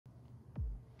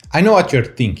I know what you're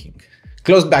thinking.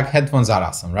 Closed back headphones are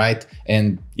awesome, right?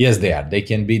 And yes, they are. They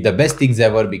can be the best things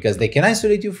ever because they can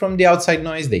isolate you from the outside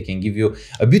noise. They can give you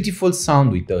a beautiful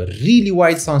sound with a really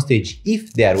wide soundstage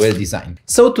if they are well designed.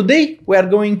 So today we are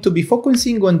going to be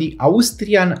focusing on the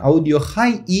Austrian audio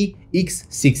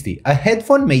Hi-X60, a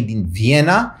headphone made in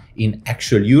Vienna in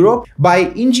actual Europe by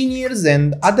engineers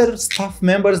and other staff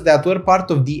members that were part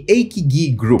of the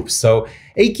AKG group. So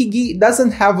AKG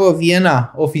doesn't have a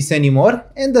Vienna office anymore,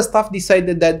 and the staff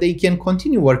decided that they can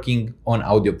continue working on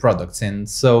audio products, and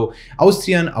so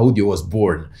Austrian Audio was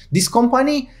born. This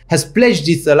company has pledged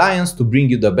its alliance to bring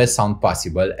you the best sound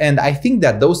possible, and I think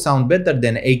that those sound better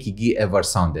than AKG ever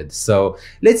sounded. So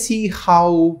let's see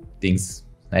how things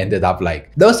ended up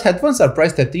like. Those headphones are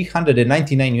priced at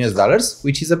 $399,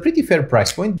 which is a pretty fair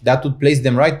price point. That would place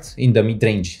them right in the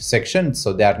mid-range section.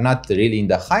 So they are not really in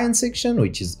the high-end section,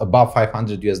 which is above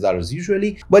 $500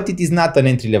 usually, but it is not an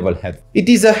entry-level headphone. It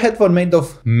is a headphone made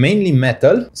of mainly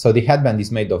metal. So the headband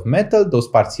is made of metal. Those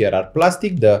parts here are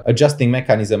plastic. The adjusting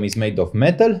mechanism is made of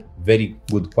metal, very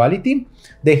good quality.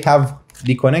 They have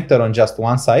the connector on just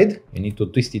one side. You need to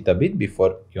twist it a bit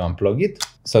before you unplug it.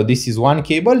 So this is one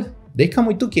cable. They come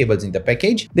with two cables in the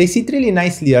package. They sit really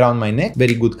nicely around my neck,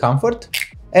 very good comfort.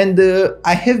 And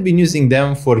I have been using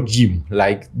them for gym.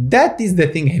 Like, that is the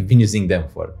thing I've been using them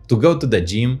for. To go to the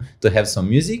gym, to have some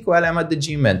music while I'm at the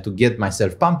gym, and to get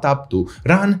myself pumped up, to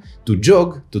run, to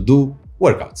jog, to do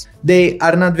workouts. They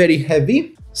are not very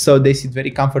heavy, so they sit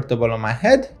very comfortable on my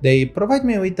head. They provide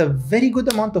me with a very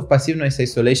good amount of passive noise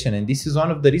isolation, and this is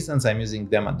one of the reasons I'm using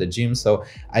them at the gym, so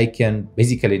I can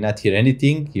basically not hear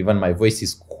anything. Even my voice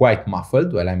is quite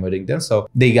muffled while I'm wearing them, so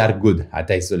they are good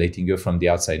at isolating you from the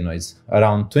outside noise.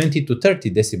 Around 20 to 30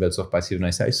 decibels of passive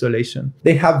noise isolation.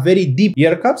 They have very deep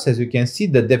ear cups. As you can see,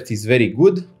 the depth is very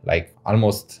good, like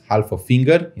almost half a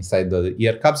finger inside the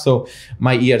ear cup, so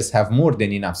my ears have more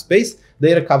than enough space. The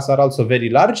ear cups are also very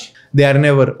large. They are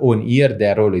never on ear, they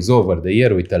are always over the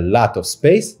ear with a lot of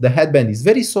space. The headband is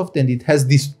very soft and it has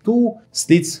these two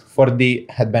slits for the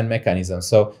headband mechanism,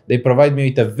 so they provide me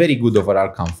with a very good overall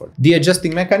comfort. The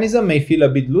adjusting mechanism may feel a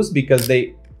bit loose because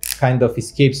they kind of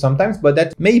escape sometimes, but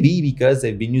that may be because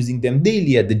I've been using them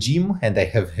daily at the gym and I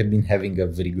have been having a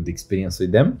very good experience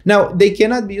with them. Now, they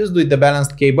cannot be used with the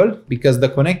balanced cable because the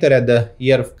connector at the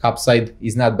ear cup side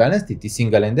is not balanced, it is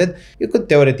single-ended. You could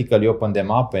theoretically open them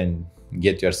up and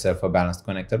get yourself a balanced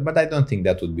connector, but I don't think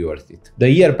that would be worth it. The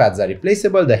ear pads are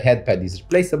replaceable, the head pad is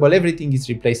replaceable, everything is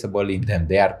replaceable in them.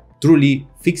 They are truly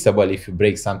fixable if you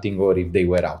break something or if they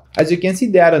wear out. As you can see,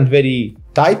 they aren't very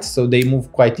tight, so they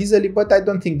move quite easily, but I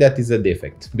don't think that is a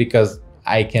defect because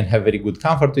I can have very good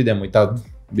comfort with them without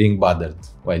being bothered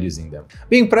while using them.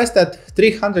 Being priced at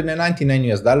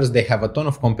 $399, they have a ton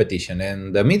of competition,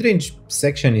 and the mid-range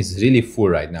section is really full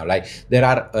right now. Like, there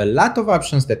are a lot of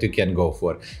options that you can go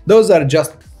for. Those are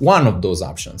just one of those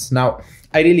options. Now,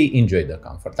 I really enjoyed the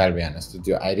comfort, I'll be honest with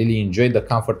you. I really enjoyed the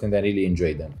comfort and I really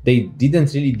enjoyed them. They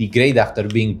didn't really degrade after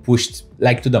being pushed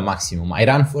like to the maximum. I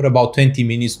ran for about 20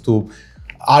 minutes to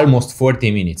almost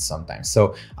 40 minutes sometimes.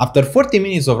 So after 40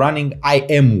 minutes of running, I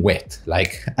am wet.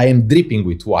 Like, I am dripping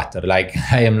with water. Like,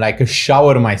 I am like a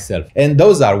shower myself. And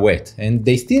those are wet and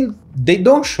they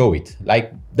don't show it.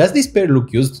 Like, does this pair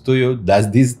look used to you?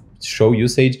 Does this show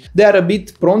usage? They are a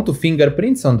bit prone to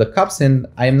fingerprints on the cups and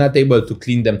I am not able to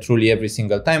clean them truly every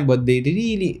single time, but they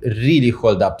really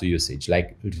hold up to usage,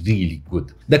 like really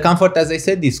good. The comfort, as I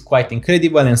said, is quite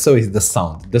incredible, and so is the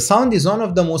sound. The sound is one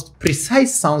of the most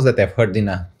precise sounds that I've heard in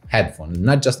a headphone,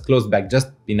 not just closed back,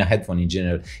 just in a headphone in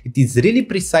general. It is really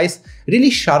precise, really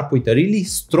sharp with a really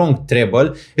strong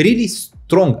treble, really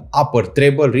strong upper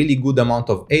treble, really good amount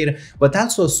of air, but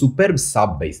also a superb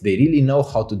sub bass. They really know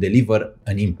how to deliver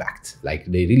an impact. Like,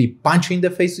 they really punch you in the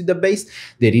face with the bass.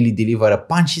 They really deliver a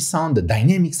punchy sound, a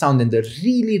dynamic sound, and a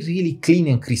really clean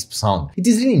and crisp sound. It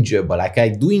is really enjoyable. Like, I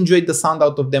do enjoy the sound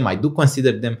out of them. I do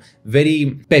consider them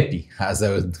very peppy, as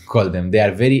I would call them. They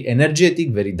are very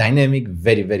energetic, very dynamic,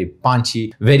 very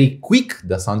punchy, very quick.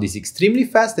 The sound is extremely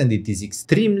fast and it is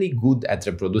extremely good at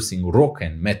reproducing rock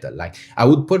and metal. Like, I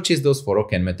would purchase those for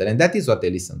rock and metal, and that is what I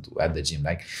listen to at the gym.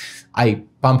 Like, I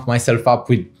pump myself up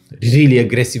with really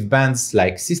aggressive bands.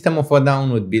 Like, System of a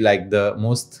Down would be like the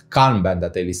most calm band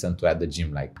that I listen to at the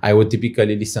gym. Like, I would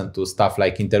typically listen to stuff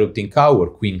like Interrupting Cow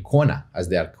or Queen Kona, as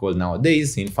they are called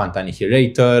nowadays, Infant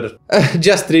Annihilator,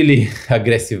 just really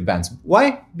aggressive bands.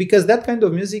 Why? Because that kind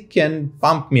of music can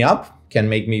pump me up, can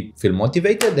make me feel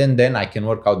motivated, and then I can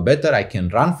work out better, I can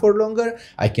run for longer,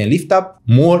 I can lift up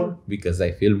more because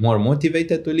I feel more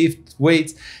motivated to lift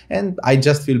weights, and I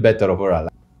just feel better overall.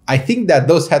 I think that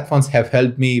those headphones have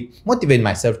helped me motivate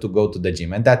myself to go to the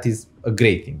gym, and that is a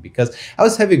great thing because I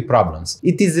was having problems.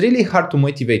 It is really hard to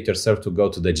motivate yourself to go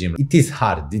to the gym. It is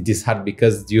hard. It is hard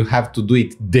because you have to do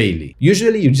it daily.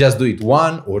 Usually you just do it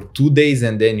 1 or 2 days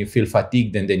and then you feel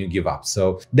fatigued and then you give up.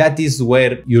 So that is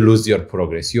where you lose your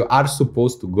progress. You are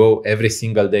supposed to go every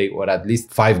single day or at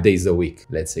least 5 days a week.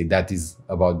 Let's say that is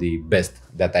about the best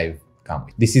that I've come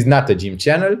with. This is not a gym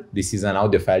channel. This is an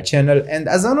audiophile channel. And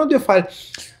as an audiophile,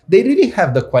 they really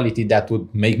have the quality that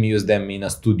would make me use them in a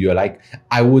studio. Like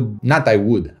I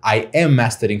am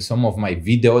mastering some of my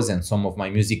videos and some of my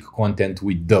music content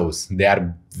with those. They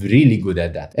are really good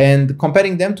at that. And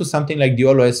comparing them to something like the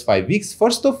Olo S5X,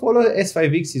 first of all,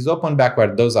 S5X is open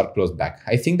backward, those are closed back.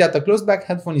 I think that a closed back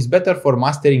headphone is better for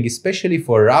mastering, especially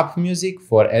for rap music,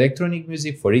 for electronic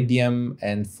music, for EDM,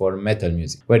 and for metal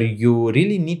music, where you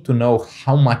really need to know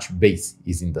how much bass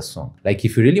is in the song. Like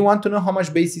if you really want to know how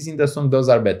much bass is in the song, those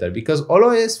are better because Olo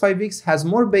S5X has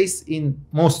more bass in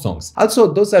most songs.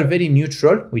 Also, those are very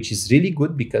neutral, which is really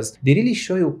good because they really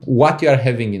show you what you are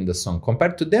having in the song.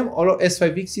 Compared to them, Olo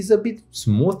S5X is a bit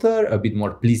smoother, a bit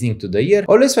more pleasing to the ear.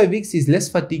 Olo S5X is less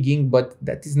fatiguing, but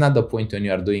that is not the point when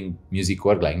you are doing music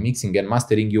work like mixing and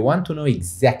mastering. You want to know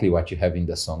exactly what you have in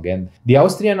the song. And the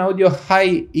Austrian Audio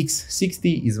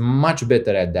Hi-X60 is much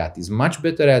better at that. Is much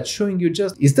better at showing you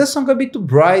just, is the song a bit too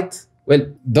bright? Well,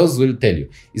 those will tell you.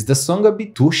 Is the song a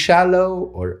bit too shallow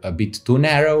or a bit too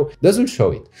narrow? Those will show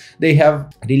it. They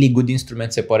have really good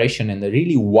instrument separation and a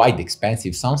really wide,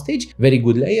 expansive soundstage, very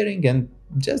good layering, and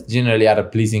just generally are a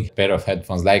pleasing pair of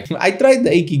headphones. Like I tried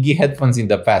the AKG headphones in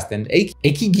the past, and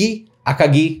AKG,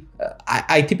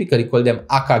 I typically call them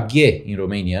AKG in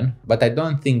Romanian, but I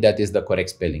don't think that is the correct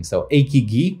spelling. So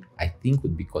AKG, I think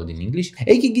would be called in English.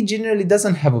 AKG generally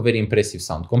doesn't have a very impressive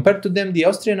sound. Compared to them, the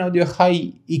Austrian Audio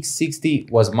Hi-X60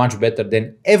 was much better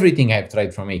than everything I've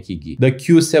tried from AKG. The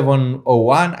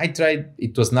Q701 I tried,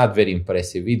 it was not very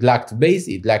impressive. It lacked bass,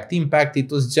 it lacked impact. It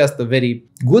was just a very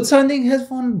good sounding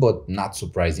headphone, but not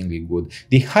surprisingly good.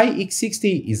 The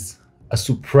Hi-X60 is a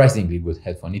surprisingly good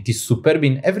headphone. It is superb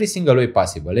in every single way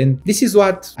possible. And this is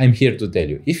what I'm here to tell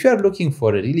you. If you are looking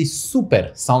for a really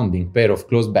super sounding pair of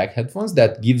closed back headphones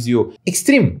that gives you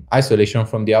extreme isolation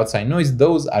from the outside noise,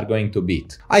 those are going to be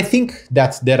it. I think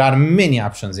that there are many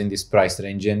options in this price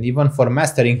range. And even for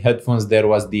mastering headphones, there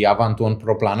was the Avant One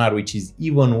Pro Planar, which is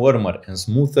even warmer and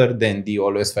smoother than the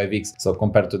Olo S5X. So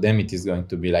compared to them, it is going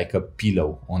to be like a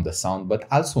pillow on the sound, but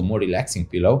also more relaxing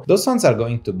pillow. Those sounds are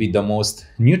going to be the most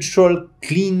neutral,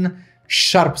 clean,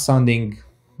 sharp sounding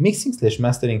mixing /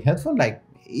 mastering headphone. Like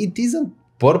it isn't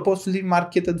purposely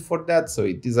marketed for that, so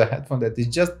it is a headphone that is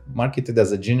just marketed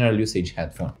as a general usage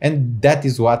headphone, and that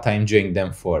is what I'm enjoying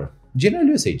them for. General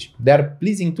usage. They are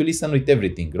pleasing to listen with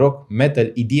everything: rock, metal,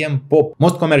 EDM, pop,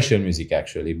 most commercial music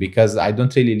actually, because I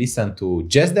don't really listen to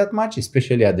jazz that much,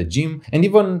 especially at the gym, and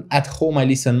even at home I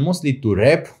listen mostly to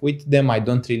rap with them. I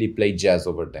don't really play jazz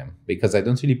over them because I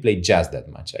don't really play jazz that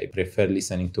much. I prefer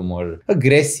listening to more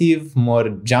aggressive, more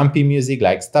jumpy music,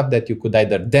 like stuff that you could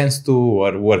either dance to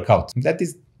or work out. That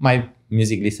is my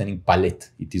music listening palette.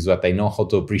 It is what I know how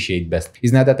to appreciate best.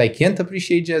 It's not that I can't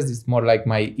appreciate jazz, it's more like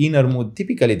my inner mood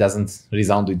typically doesn't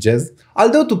resound with jazz.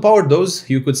 Although to power those,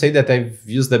 you could say that I've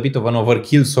used a bit of an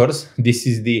overkill source. This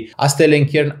is the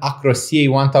Kern Acro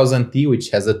CA1000T, which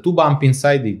has a tube amp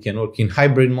inside. It can work in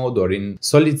hybrid mode or in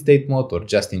solid state mode or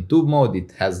just in tube mode.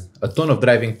 It has a ton of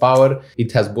driving power.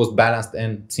 It has both balanced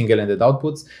and single-ended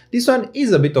outputs. This one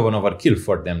is a bit of an overkill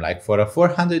for them. Like for a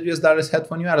 $400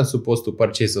 headphone, you aren't supposed to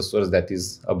purchase a source that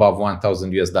is above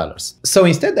 $1,000. So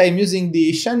instead, I'm using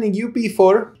the Shanling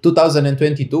UP4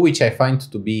 2022, which I find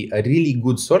to be a really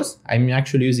good source. I'm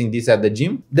actually using this at the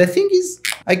gym. The thing is,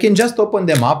 I can just open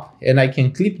them up and I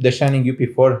can clip the Shanling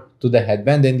UP4 to the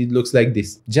headband and it looks like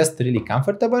this. Just really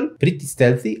comfortable, pretty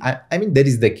stealthy. I mean, there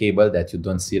is the cable that you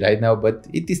don't see right now, but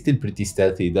it is still pretty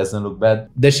stealthy. It doesn't look bad.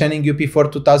 The Shanling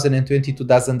UP4 2022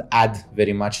 doesn't add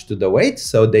very much to the weight,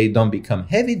 so they don't become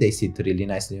heavy. They sit really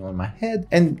nicely on my head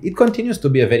and it continues to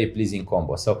be a very pleasing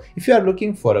combo. So if you are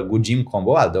looking for a good gym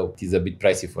combo, although it is a bit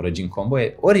pricey for a gym combo,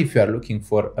 or if you are looking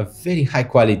for a very high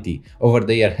quality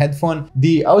over-the-ear headphone,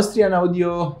 the Austrian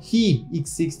Audio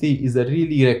Hi-X60 is a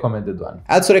really recommended one.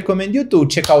 I also recommend you to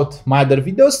check out my other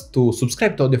videos, to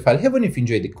subscribe to Audiophile Heaven if you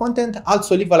enjoyed the content.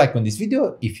 Also leave a like on this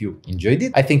video if you enjoyed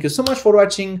it. I thank you so much for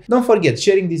watching. Don't forget,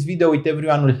 sharing this video with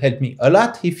everyone will help me a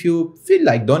lot. If you feel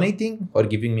like donating or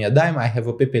giving me a dime, I have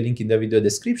a PayPal link in the video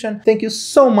description. Thank you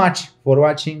so much for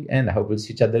watching and I hope we'll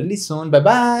see each other really soon. Bye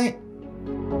bye!